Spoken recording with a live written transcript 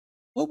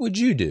What would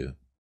you do?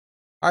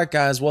 All right,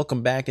 guys,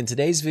 welcome back. In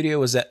today's video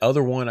is that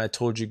other one I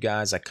told you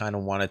guys I kind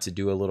of wanted to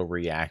do a little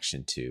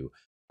reaction to.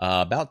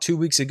 About 2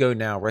 weeks ago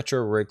now,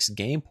 Retro Rick's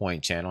Game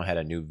Point channel had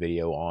a new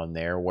video on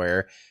there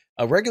where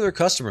a regular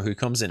customer who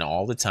comes in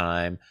all the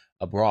time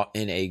brought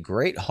in a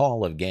great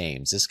haul of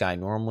games. This guy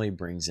normally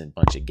brings in a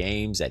bunch of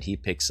games that he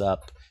picks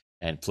up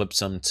and flips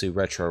them to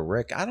Retro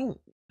Rick. I don't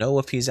know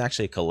if he's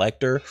actually a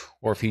collector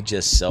or if he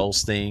just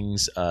sells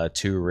things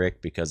to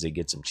Rick because he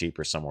gets them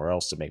cheaper somewhere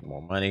else to make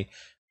more money.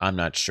 I'm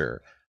not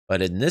sure.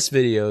 But in this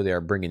video, they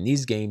are bringing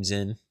these games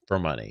in for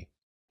money.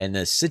 And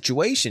the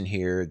situation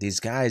here, these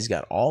guys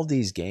got all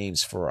these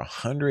games for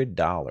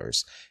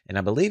 $100. And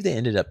I believe they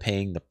ended up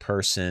paying the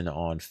person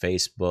on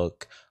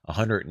Facebook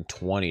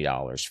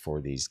 $120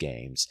 for these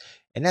games.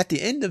 And at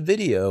the end of the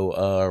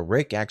video,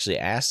 Rick actually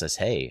asked us,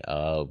 hey,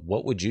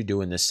 what would you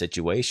do in this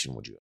situation?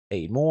 Would you have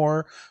paid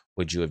more?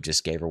 Would you have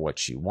just gave her what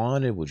she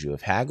wanted? Would you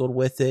have haggled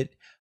with it?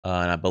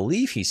 And I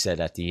believe he said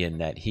at the end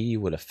that he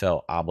would have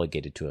felt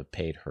obligated to have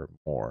paid her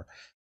more.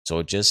 So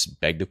it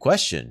just begged the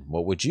question,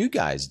 what would you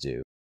guys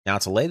do? Now,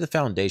 to lay the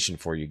foundation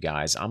for you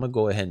guys, I'm going to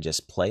go ahead and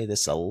just play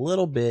this a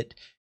little bit,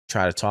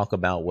 try to talk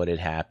about what had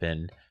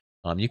happened.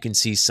 You can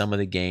see some of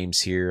the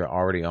games here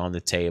already on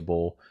the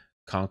table.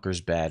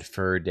 Conker's Bad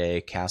Fur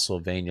Day,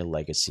 Castlevania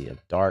Legacy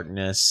of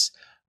Darkness,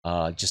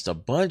 just a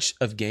bunch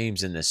of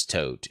games in this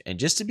tote. And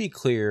just to be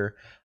clear,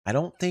 I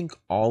don't think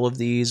all of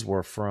these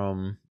were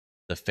from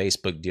the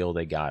Facebook deal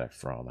they got it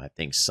from. I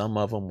think some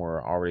of them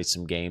were already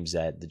some games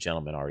that the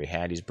gentleman already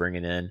had he's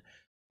bringing in,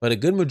 but a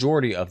good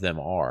majority of them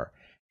are.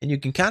 And you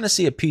can kind of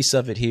see a piece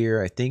of it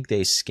here. I think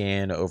they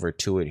scan over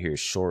to it here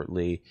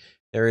shortly.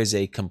 There is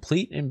a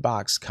complete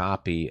in-box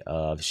copy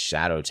of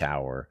Shadow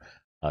Tower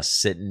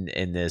sitting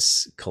in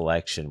this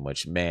collection,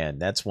 which, man,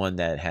 that's one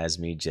that has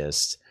me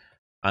just...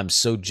 I'm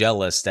so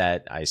jealous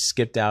that I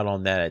skipped out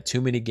on that at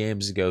too many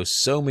games ago,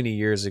 so many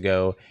years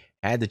ago,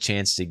 had the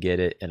chance to get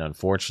it, and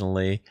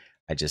unfortunately,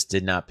 I just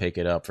did not pick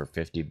it up for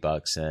 50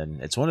 bucks.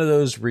 And it's one of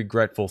those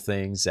regretful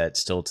things that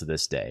still to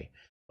this day,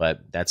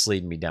 but that's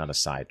leading me down a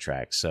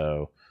sidetrack.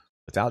 So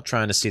without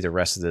trying to see the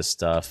rest of this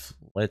stuff,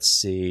 let's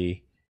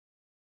see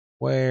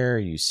where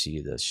you see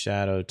the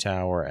Shadow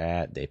Tower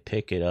at. They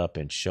pick it up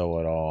and show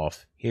it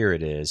off. Here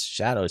it is.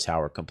 Shadow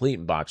Tower complete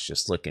in box,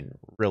 just looking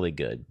really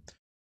good.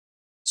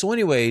 So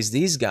anyways,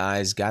 these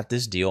guys got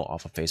this deal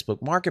off of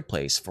Facebook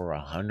Marketplace for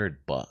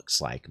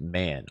 $100. Like,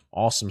 man,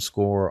 awesome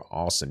score,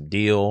 awesome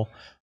deal.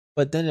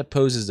 But then it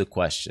poses the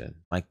question,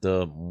 like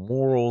the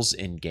morals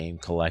in game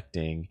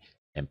collecting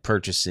and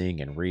purchasing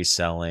and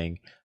reselling,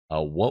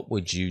 what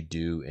would you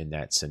do in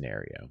that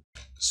scenario?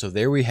 So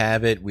there we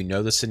have it. We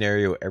know the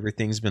scenario.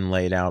 Everything's been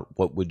laid out.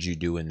 What would you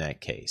do in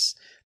that case?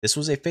 This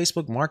was a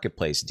Facebook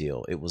Marketplace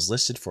deal. It was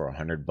listed for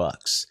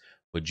 $100.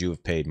 Would you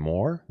have paid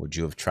more? Would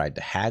you have tried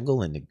to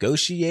haggle and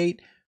negotiate?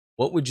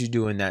 What would you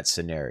do in that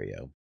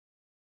scenario?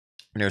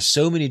 And there's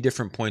so many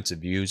different points of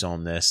views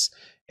on this,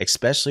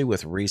 especially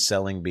with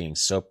reselling being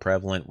so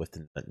prevalent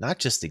within not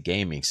just the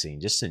gaming scene,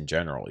 just in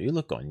general. You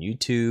look on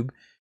YouTube,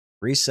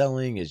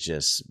 reselling is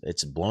just,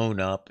 it's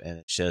blown up. And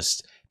it's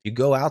just, if you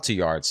go out to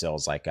yard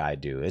sales like I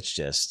do, it's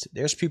just,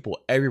 there's people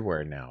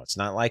everywhere now. It's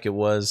not like it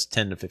was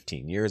 10 to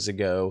 15 years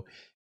ago.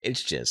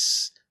 It's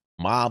just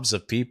mobs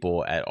of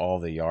people at all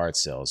the yard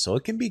sales. So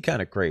it can be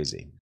kind of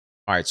crazy.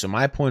 All right, so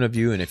my point of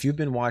view, and if you've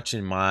been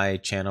watching my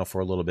channel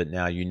for a little bit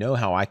now, you know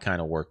how I kind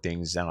of work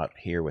things out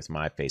here with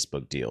my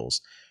Facebook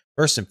deals.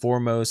 First and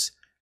foremost,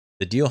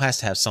 the deal has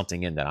to have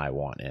something in that I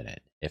want in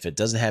it. If it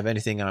doesn't have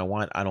anything I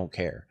want, I don't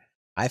care.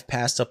 I've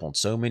passed up on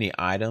so many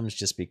items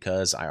just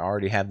because I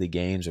already have the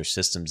games or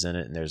systems in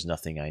it and there's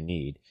nothing I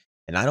need.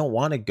 And I don't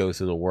want to go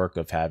through the work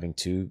of having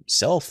to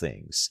sell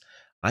things.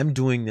 I'm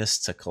doing this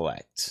to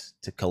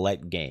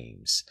collect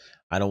games.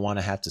 I don't want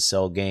to have to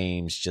sell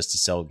games just to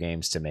sell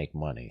games to make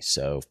money.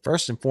 So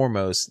first and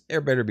foremost,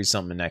 there better be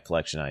something in that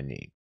collection I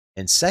need.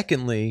 And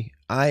secondly,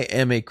 I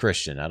am a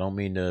Christian. I don't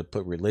mean to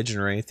put religion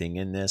or anything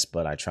in this,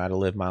 but I try to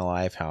live my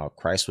life how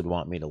Christ would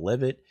want me to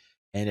live it.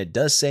 And it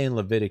does say in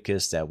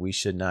Leviticus that we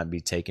should not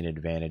be taking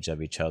advantage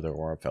of each other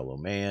or a fellow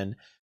man.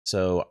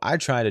 So I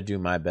try to do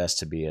my best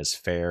to be as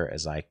fair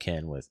as I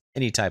can with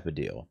any type of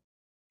deal.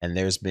 And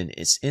there's been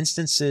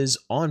instances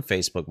on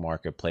Facebook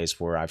Marketplace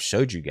where I've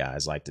showed you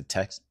guys like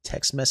the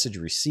text message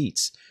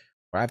receipts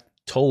where I've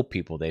told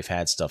people they've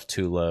had stuff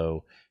too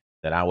low,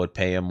 that I would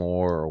pay them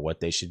more or what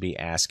they should be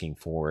asking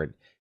for it.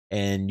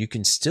 And you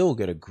can still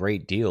get a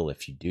great deal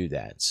if you do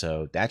that.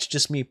 So that's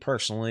just me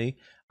personally.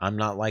 I'm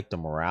not like the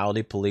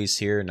morality police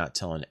here, not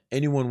telling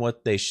anyone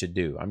what they should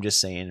do. I'm just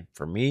saying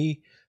for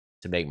me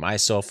to make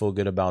myself feel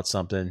good about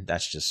something,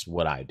 that's just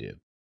what I do.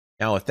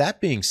 Now, with that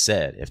being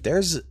said, if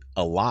there's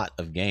a lot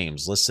of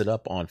games listed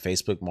up on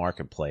Facebook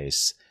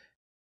Marketplace,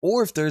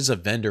 or if there's a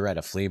vendor at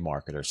a flea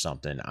market or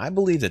something, I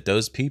believe that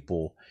those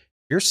people,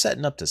 if you're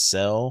setting up to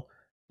sell,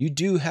 you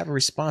do have a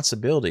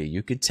responsibility.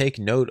 You could take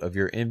note of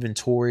your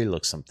inventory,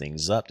 look some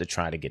things up to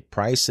try to get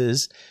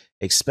prices,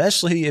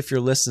 especially if you're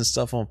listing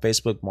stuff on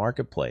Facebook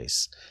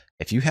Marketplace.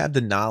 If you have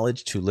the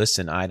knowledge to list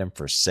an item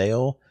for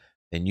sale,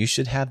 then you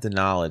should have the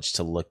knowledge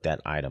to look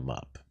that item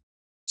up.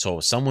 So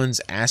if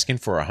someone's asking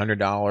for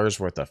 $100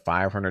 worth of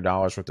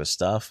 $500 worth of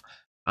stuff,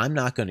 I'm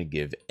not going to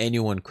give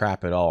anyone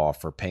crap at all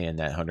for paying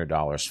that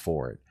 $100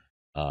 for it.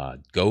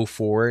 Go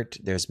for it.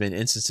 There's been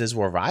instances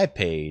where I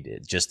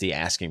paid just the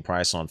asking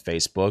price on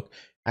Facebook,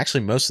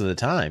 actually most of the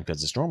time,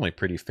 because it's normally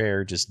pretty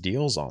fair, just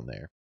deals on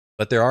there.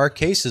 But there are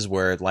cases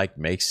where it like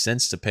makes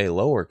sense to pay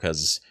lower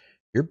because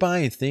you're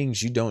buying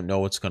things you don't know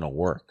what's going to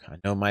work. I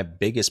know my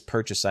biggest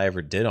purchase I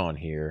ever did on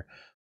here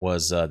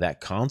was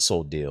that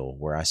console deal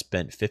where I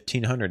spent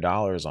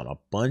 $1,500 on a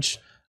bunch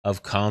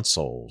of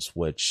consoles,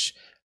 which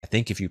I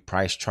think if you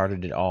price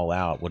charted it all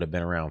out would have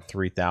been around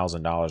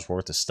 $3,000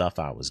 worth of stuff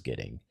I was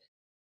getting.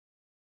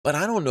 But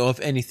I don't know if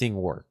anything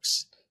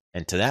works.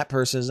 And to that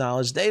person's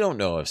knowledge, they don't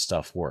know if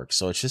stuff works.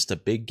 So it's just a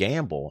big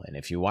gamble. And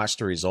if you watch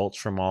the results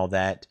from all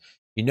that,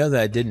 you know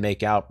that I did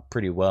make out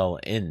pretty well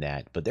in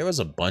that, but there was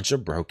a bunch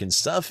of broken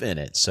stuff in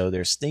it. So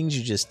there's things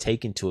you just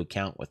take into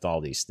account with all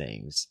these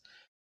things.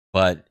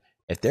 But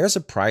if there's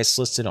a price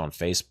listed on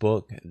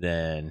Facebook,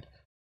 then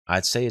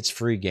I'd say it's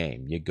free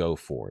game. You go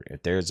for it.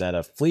 If there's at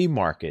a flea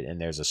market and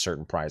there's a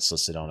certain price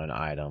listed on an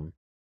item,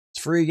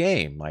 it's free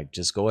game. Like,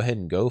 just go ahead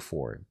and go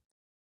for it.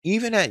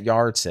 Even at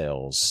yard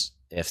sales,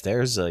 if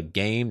there's a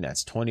game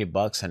that's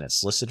 $20 and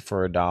it's listed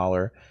for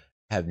 $1,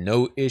 I have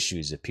no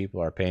issues if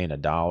people are paying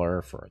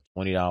 $1 for a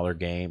 $20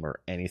 game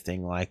or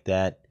anything like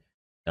that.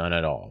 None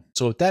at all.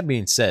 So with that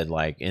being said,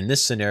 like in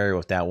this scenario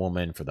with that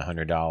woman for the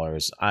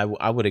 $100,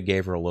 I would have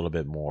gave her a little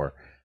bit more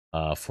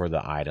for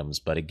the items.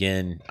 But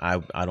again, I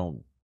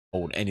don't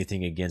hold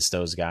anything against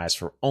those guys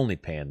for only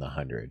paying the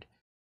 100.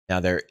 Now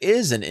there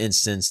is an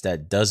instance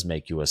that does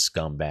make you a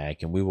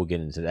scumbag, and we will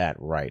get into that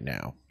right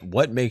now.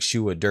 What makes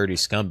you a dirty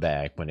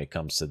scumbag when it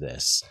comes to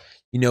this?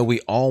 You know,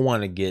 we all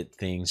want to get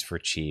things for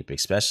cheap,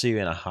 especially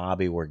in a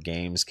hobby where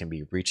games can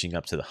be reaching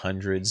up to the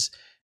hundreds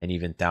and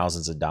even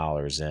thousands of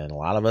dollars. And a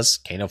lot of us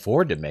can't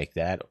afford to make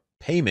that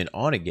payment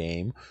on a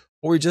game,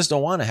 or we just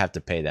don't want to have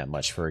to pay that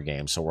much for a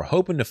game. So we're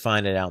hoping to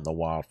find it out in the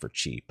wild for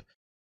cheap.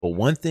 But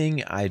one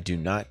thing I do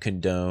not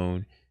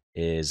condone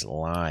is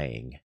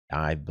lying.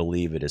 I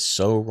believe it is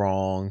so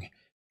wrong.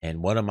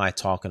 And what am I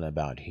talking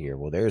about here?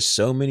 Well, there's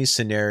so many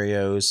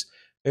scenarios.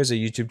 There's a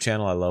YouTube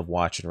channel I love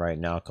watching right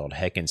now called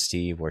Heckin'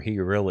 Steve, where he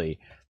really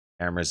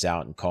hammers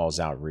out and calls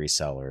out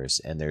resellers.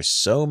 And there's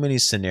so many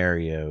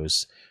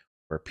scenarios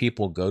where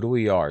people go to a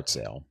yard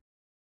sale,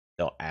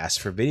 they'll ask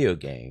for video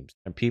games,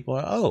 and people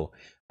are, oh,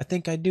 I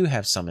think I do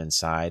have some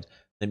inside.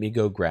 Let me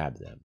go grab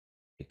them.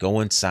 They go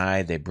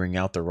inside, they bring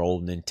out their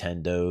old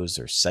Nintendos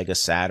or Sega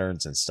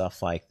Saturns and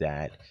stuff like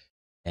that.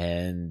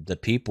 And the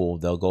people,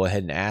 they'll go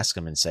ahead and ask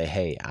them and say,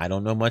 hey, I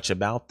don't know much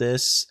about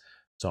this,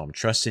 so I'm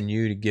trusting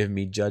you to give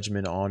me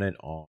judgment on it,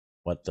 on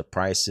what the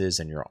price is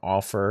and your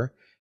offer.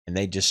 And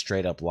they just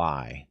straight up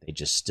lie. They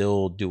just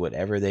still do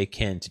whatever they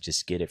can to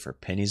just get it for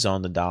pennies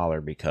on the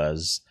dollar,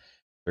 because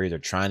they're either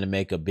trying to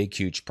make a big,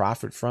 huge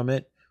profit from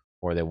it,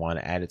 or they want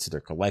to add it to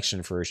their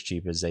collection for as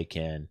cheap as they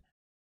can.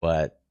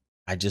 But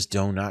I just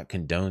do not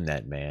condone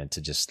that, man,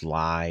 to just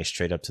lie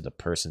straight up to the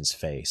person's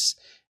face.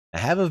 I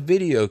have a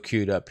video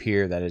queued up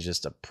here that is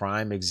just a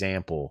prime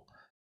example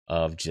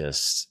of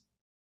just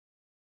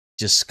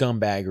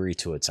scumbaggery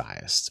to its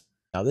highest.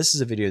 Now, this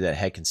is a video that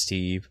Heckin'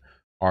 Steve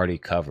already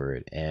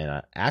covered,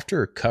 and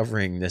after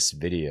covering this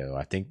video,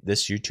 I think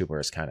this YouTuber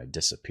has kind of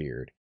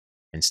disappeared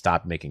and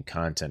stopped making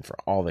content for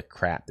all the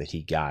crap that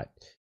he got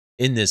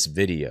in this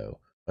video.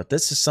 But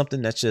this is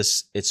something that's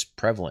just, it's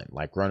prevalent,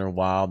 like Running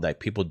Wild, like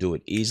people do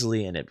it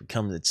easily, and it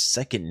becomes, it's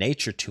second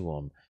nature to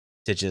them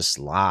to just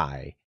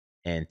lie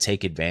and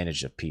take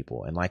advantage of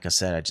people. And like I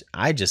said,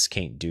 I just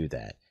can't do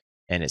that.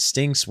 And it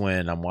stinks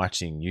when I'm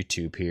watching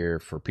YouTube here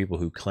for people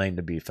who claim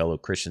to be fellow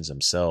Christians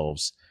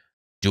themselves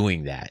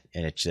doing that.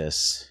 And it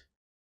just,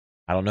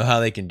 I don't know how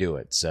they can do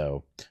it.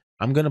 So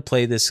I'm going to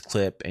play this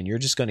clip, and you're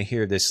just going to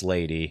hear this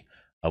lady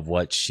of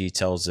what she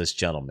tells this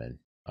gentleman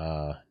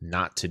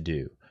not to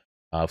do.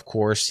 Of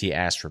course, he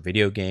asked for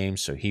video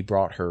games, so he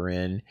brought her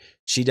in.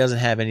 She doesn't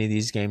have any of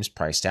these games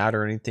priced out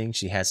or anything.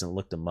 She hasn't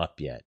looked them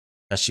up yet,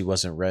 because she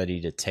wasn't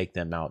ready to take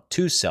them out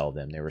to sell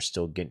them. They were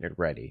still getting it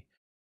ready.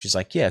 She's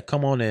like, yeah,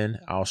 come on in.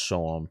 I'll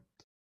show them.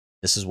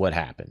 This is what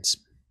happens.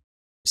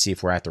 See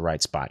if we're at the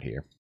right spot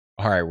here.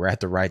 All right, we're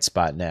at the right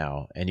spot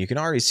now. And you can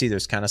already see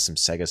there's kind of some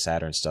Sega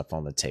Saturn stuff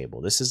on the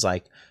table. This is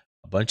like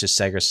a bunch of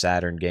Sega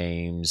Saturn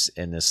games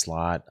in this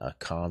slot, a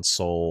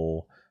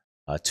console,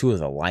 two of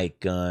the light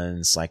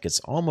guns. Like,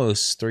 it's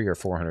almost $300 or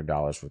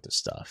 $400 worth of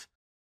stuff.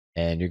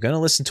 And you're going to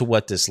listen to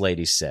what this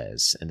lady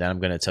says, and then I'm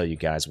going to tell you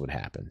guys what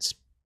happens.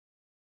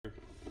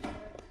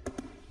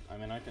 I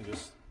mean, I can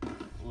just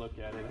look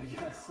at it, I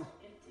guess.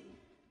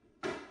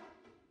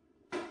 Empty.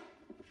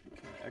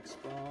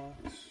 Xbox.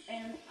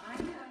 And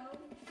I know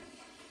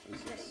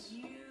that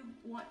you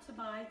want to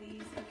buy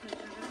these because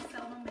you're going to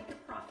sell them, make a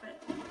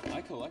profit.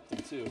 I collect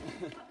them too.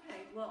 Okay,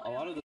 well, A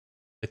lot of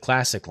The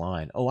classic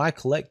line, oh, I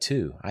collect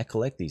too. I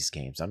collect these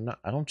games. I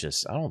don't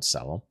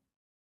sell them.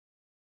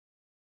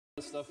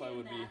 the stuff I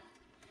would be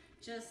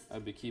just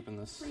I'd be keeping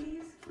this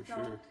please for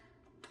don't, sure.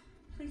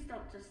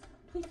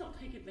 please don't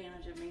take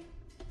advantage of me.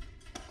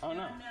 Oh, And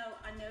no.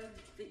 I know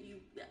that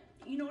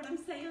you know what I'm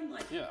saying?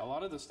 Like, Yeah, a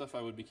lot of the stuff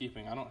I would be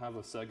keeping. I don't have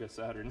a Sega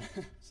Saturn,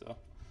 so okay.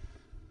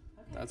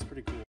 that's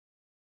pretty cool.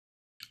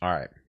 All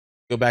right.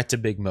 Go back to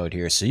big mode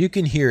here. So you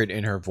can hear it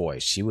in her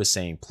voice. She was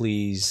saying,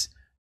 please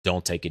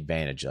don't take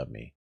advantage of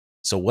me.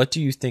 So what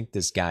do you think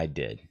this guy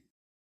did?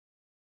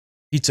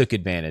 He took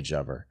advantage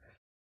of her.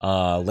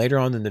 Later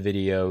on in the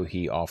video,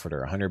 he offered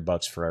her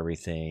 $100 for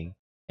everything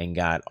and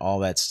got all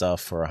that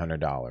stuff for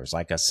 $100.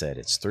 Like I said,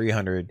 it's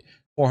 $300,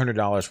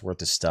 $400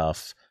 worth of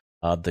stuff.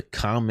 The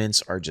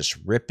comments are just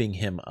ripping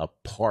him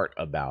apart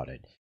about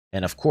it.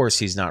 And of course,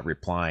 he's not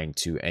replying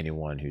to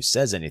anyone who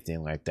says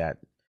anything like that,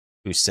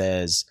 who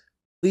says,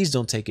 please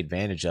don't take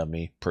advantage of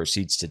me,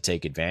 proceeds to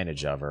take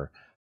advantage of her.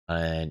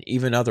 And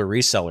even other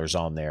resellers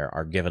on there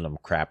are giving them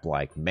crap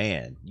like,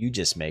 man, you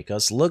just make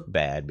us look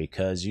bad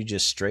because you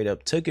just straight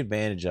up took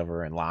advantage of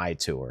her and lied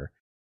to her.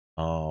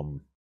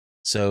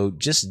 So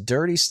just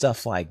dirty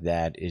stuff like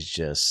that is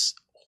just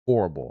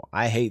horrible.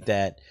 I hate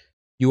that.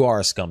 You are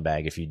a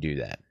scumbag if you do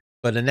that.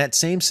 But in that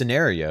same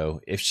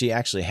scenario, if she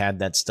actually had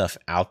that stuff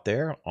out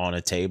there on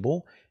a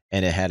table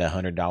and it had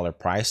 $100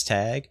 price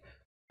tag,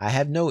 I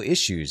have no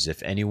issues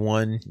if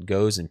anyone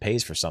goes and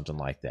pays for something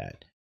like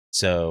that.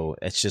 So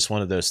it's just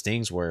one of those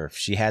things where if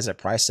she has it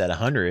priced at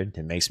 100,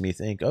 it makes me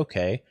think,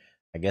 okay,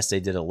 I guess they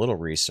did a little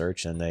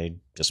research and they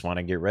just want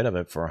to get rid of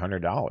it for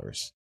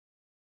 $100.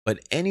 But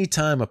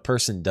anytime a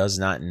person does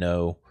not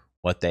know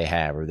what they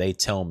have, or they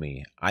tell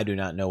me, I do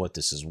not know what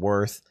this is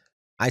worth,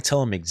 I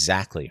tell them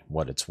exactly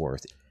what it's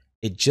worth.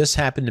 It just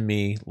happened to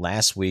me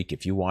last week.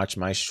 If you watch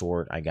my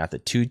short, I got the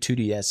two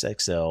 2DS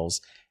XLs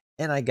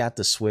and I got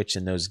the Switch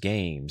and those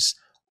games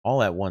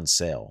all at one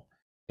sale.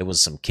 It was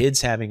some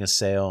kids having a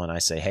sale, and I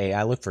say, hey,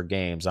 I look for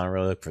games. I don't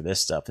really look for this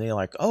stuff. And they're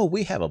like, oh,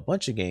 we have a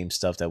bunch of game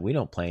stuff that we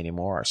don't play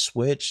anymore. Our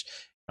Switch,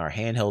 our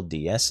handheld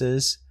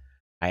DSs.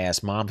 I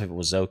asked mom if it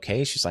was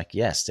okay. She's like,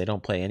 yes, they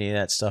don't play any of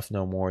that stuff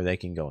no more. They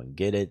can go and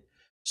get it.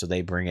 So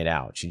they bring it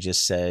out. She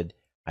just said,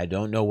 I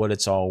don't know what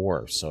it's all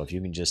worth. So if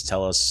you can just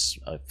tell us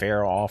a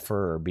fair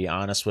offer or be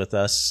honest with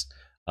us,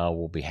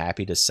 we'll be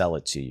happy to sell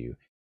it to you.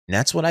 And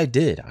that's what I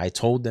did. I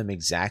told them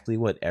exactly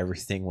what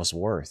everything was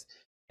worth.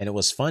 And it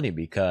was funny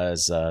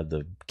because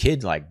the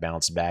kid like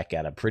bounced back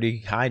at a pretty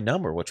high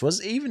number, which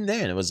was, even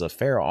then, it was a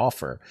fair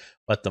offer.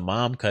 But the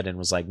mom cut in,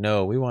 was like,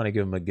 no, we want to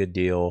give them a good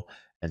deal.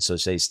 And so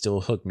they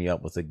still hooked me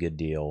up with a good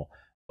deal.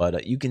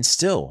 But you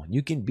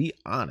can be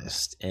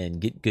honest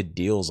and get good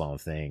deals on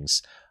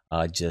things.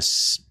 I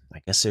guess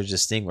there's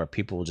this thing where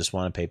people just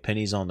want to pay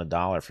pennies on the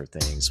dollar for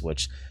things,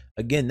 which,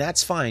 again,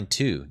 that's fine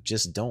too.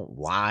 Just don't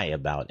lie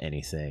about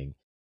anything.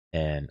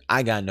 And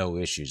I got no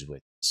issues with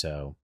it.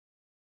 So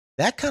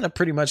that kind of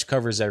pretty much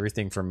covers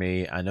everything for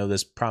me. I know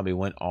this probably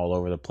went all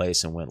over the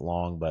place and went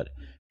long, but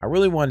I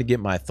really wanted to get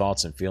my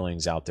thoughts and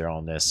feelings out there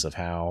on this, of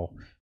how,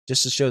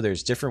 just to show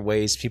there's different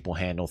ways people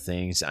handle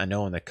things. I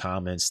know in the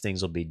comments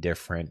things will be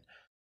different,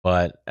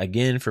 but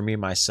again, for me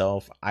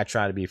myself, I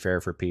try to be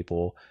fair for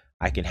people.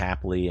 I can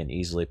happily and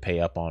easily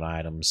pay up on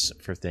items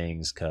for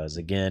things because,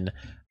 again,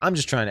 I'm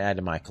just trying to add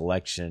to my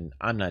collection.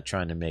 I'm not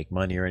trying to make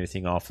money or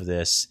anything off of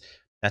this.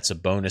 That's a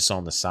bonus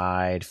on the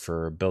side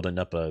for building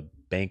up a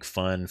bank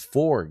fund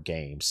for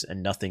games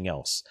and nothing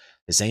else.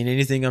 This ain't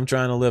anything I'm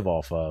trying to live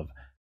off of.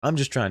 I'm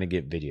just trying to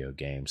get video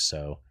games.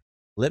 So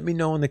let me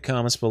know in the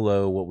comments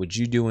below, what would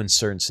you do in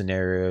certain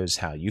scenarios,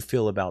 how you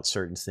feel about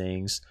certain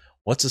things.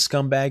 What's a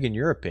scumbag in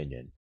your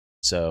opinion?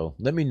 So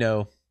let me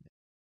know,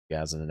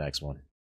 guys, in the next one.